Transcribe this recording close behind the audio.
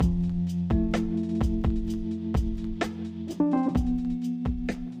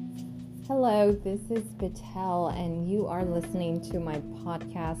Hello, this is Patel, and you are listening to my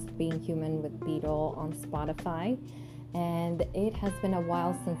podcast, Being Human with Beetle, on Spotify. And it has been a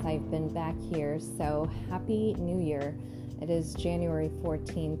while since I've been back here, so Happy New Year. It is January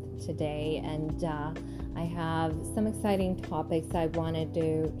 14th today, and I have some exciting topics I wanted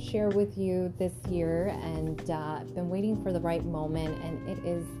to share with you this year, and I've been waiting for the right moment, and it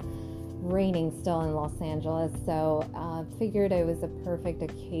is raining still in Los Angeles, so figured it was a perfect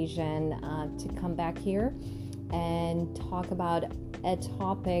occasion to come back here and talk about a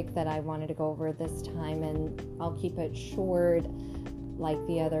topic that I wanted to go over this time, and I'll keep it short like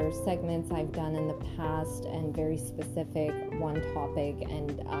the other segments I've done in the past, and very specific, one topic,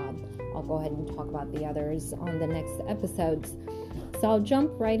 and I'll go ahead and talk about the others on the next episodes. So I'll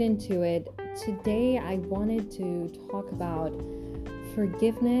jump right into it. Today I wanted to talk about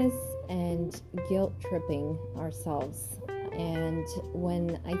forgiveness and guilt tripping ourselves. And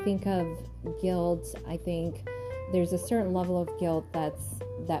when I think of guilt, I think there's a certain level of guilt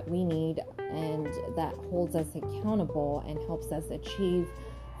that we need, and that holds us accountable and helps us achieve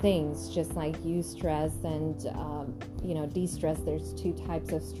things, just like eustress and de-stress. There's two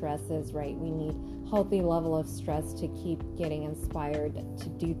types of stresses, right? We need healthy level of stress to keep getting inspired to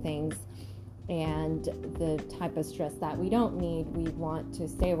do things, and the type of stress that we don't need, we want to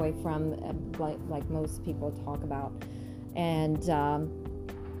stay away from, like most people talk about. And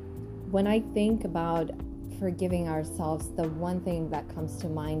when I think about forgiving ourselves, the one thing that comes to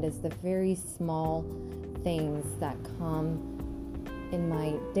mind is the very small things that come in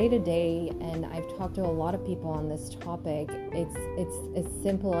my day-to-day, and I've talked to a lot of people on this topic. It's as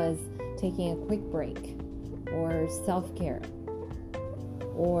simple as taking a quick break, or self-care,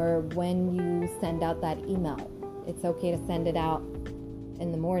 or when you send out that email. It's okay to send it out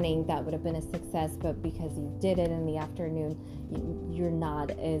in the morning. That would have been a success, but because you did it in the afternoon, you're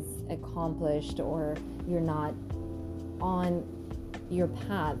not as accomplished, or you're not on your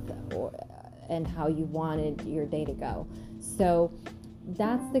path and how you wanted your day to go. So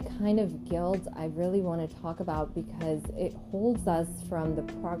that's the kind of guilt I really want to talk about, because it holds us from the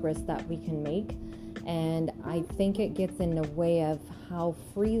progress that we can make. And I think it gets in the way of how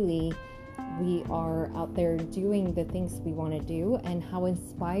freely we are out there doing the things we want to do, and how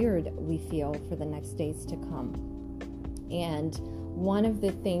inspired we feel for the next days to come. And one of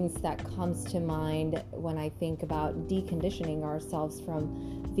the things that comes to mind when I think about deconditioning ourselves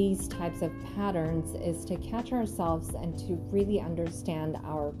from these types of patterns is to catch ourselves and to really understand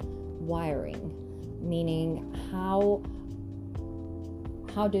our wiring, meaning how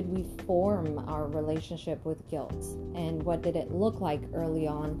did we form our relationship with guilt, and what did it look like early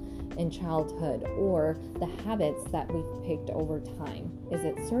on in childhood, or the habits that we've picked over time. Is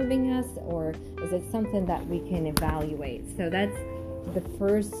it serving us, or is it something that we can evaluate? So that's the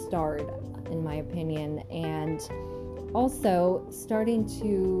first start, in my opinion. And also starting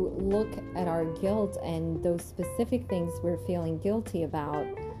to look at our guilt and those specific things we're feeling guilty about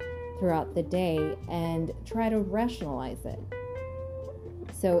throughout the day, and try to rationalize it.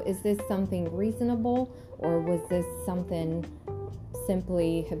 So is this something reasonable, or was this something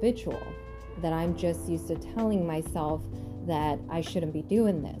simply habitual, that I'm just used to telling myself that I shouldn't be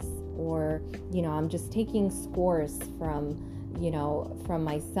doing this, or I'm just taking scores from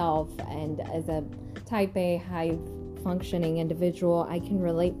myself. And as a type A high functioning individual, I can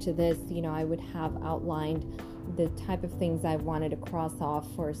relate to this. I would have outlined the type of things I wanted to cross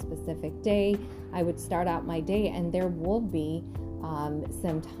off for a specific day. I would start out my day, and there will be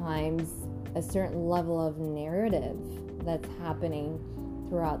sometimes a certain level of narrative that's happening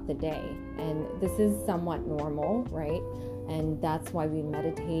throughout the day, and this is somewhat normal, right? And that's why we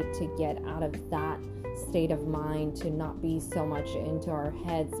meditate, to get out of that state of mind, to not be so much into our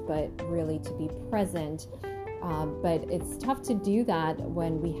heads, but really to be present. But it's tough to do that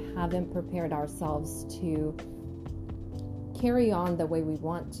when we haven't prepared ourselves to carry on the way we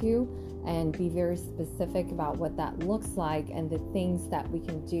want to, and be very specific about what that looks like, and the things that we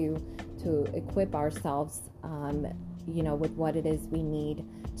can do to equip ourselves with what it is we need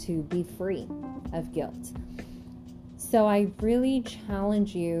to be free of guilt. So I really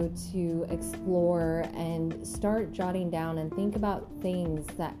challenge you to explore and start jotting down and think about things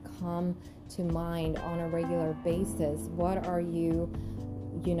that come to mind on a regular basis. What are you,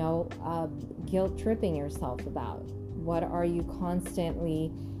 guilt tripping yourself about? What are you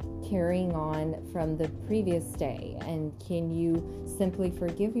constantly carrying on from the previous day? And can you simply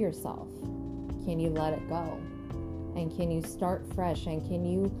forgive yourself? Can you let it go? And can you start fresh? And can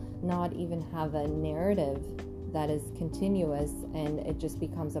you not even have a narrative that is continuous, and it just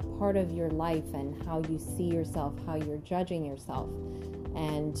becomes a part of your life and how you see yourself, how you're judging yourself?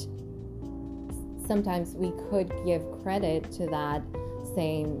 And sometimes we could give credit to that,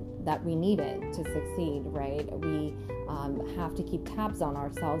 saying that we need it to succeed, right? We have to keep tabs on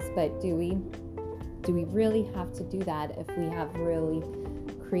ourselves, but do we really have to do that if we have really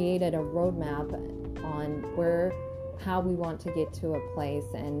created a roadmap on how we want to get to a place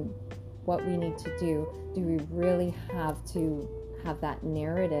and what we need to do? Do we really have to have that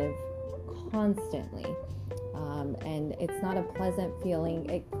narrative constantly? And it's not a pleasant feeling.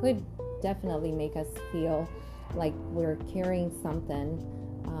 It could definitely make us feel like we're carrying something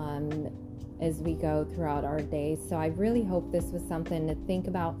as we go throughout our day. So I really hope this was something to think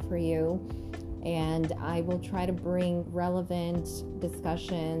about for you. And I will try to bring relevant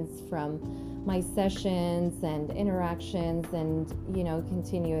discussions from my sessions and interactions and,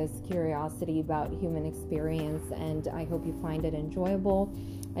 continuous curiosity about human experience. And I hope you find it enjoyable,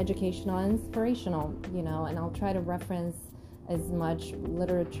 educational, and inspirational, and I'll try to reference as much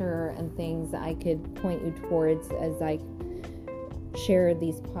literature and things I could point you towards as I share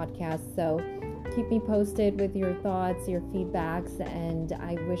these podcasts. So keep me posted with your thoughts, your feedbacks, and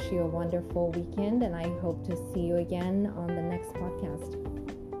I wish you a wonderful weekend, and I hope to see you again on the next podcast.